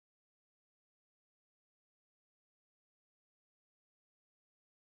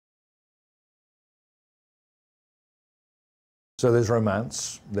So there's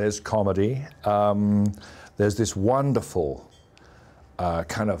romance, there's comedy, there's this wonderful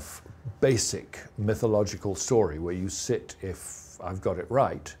kind of basic mythological story where you sit, if I've got it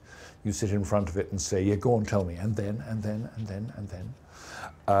right, you sit in front of it and say, yeah, go on, tell me, and then, and then, and then, and then.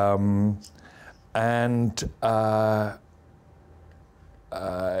 And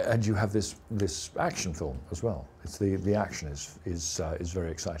you have this action film as well. It's the action is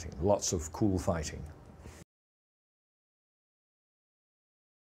very exciting. Lots of cool fighting.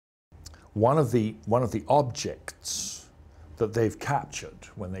 One of the objects that they've captured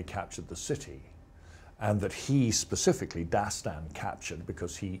when they captured the city, and that he specifically, Dastan, captured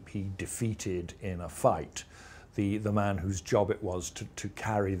because he defeated in a fight the man whose job it was to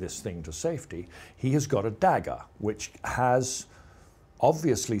carry this thing to safety. He has got a dagger which has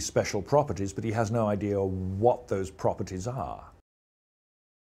obviously special properties, but he has no idea what those properties are.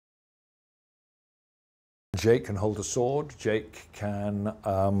 Jake can hold a sword. Jake can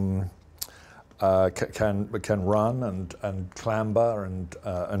run and clamber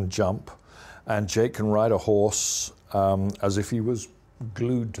and jump, and Jake can ride a horse as if he was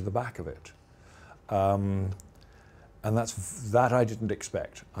glued to the back of it. And that I didn't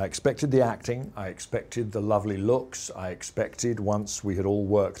expect. I expected the acting, I expected the lovely looks, I expected, once we had all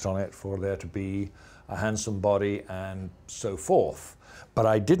worked on it, for there to be a handsome body and so forth. But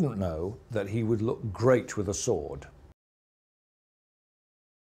I didn't know that he would look great with a sword.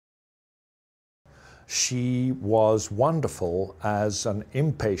 She was wonderful as an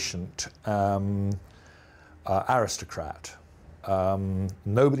impatient aristocrat.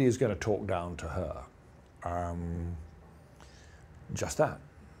 Nobody is going to talk down to her. Just that.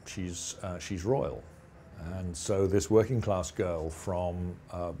 She's royal. And so this working class girl from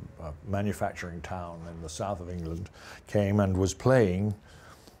a manufacturing town in the south of England came and was playing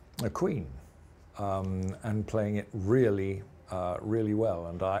a queen, and playing it really well,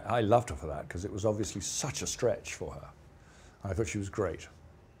 and I loved her for that, because it was obviously such a stretch for her. I thought she was great.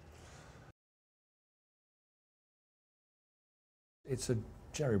 It's a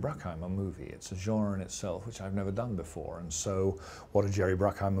Jerry Bruckheimer movie. It's a genre in itself, which I've never done before, and so what a Jerry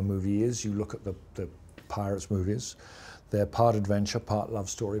Bruckheimer movie is, you look at the Pirates movies, they're part adventure, part love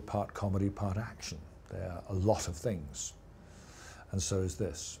story, part comedy, part action. They're a lot of things, and so is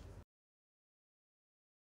this.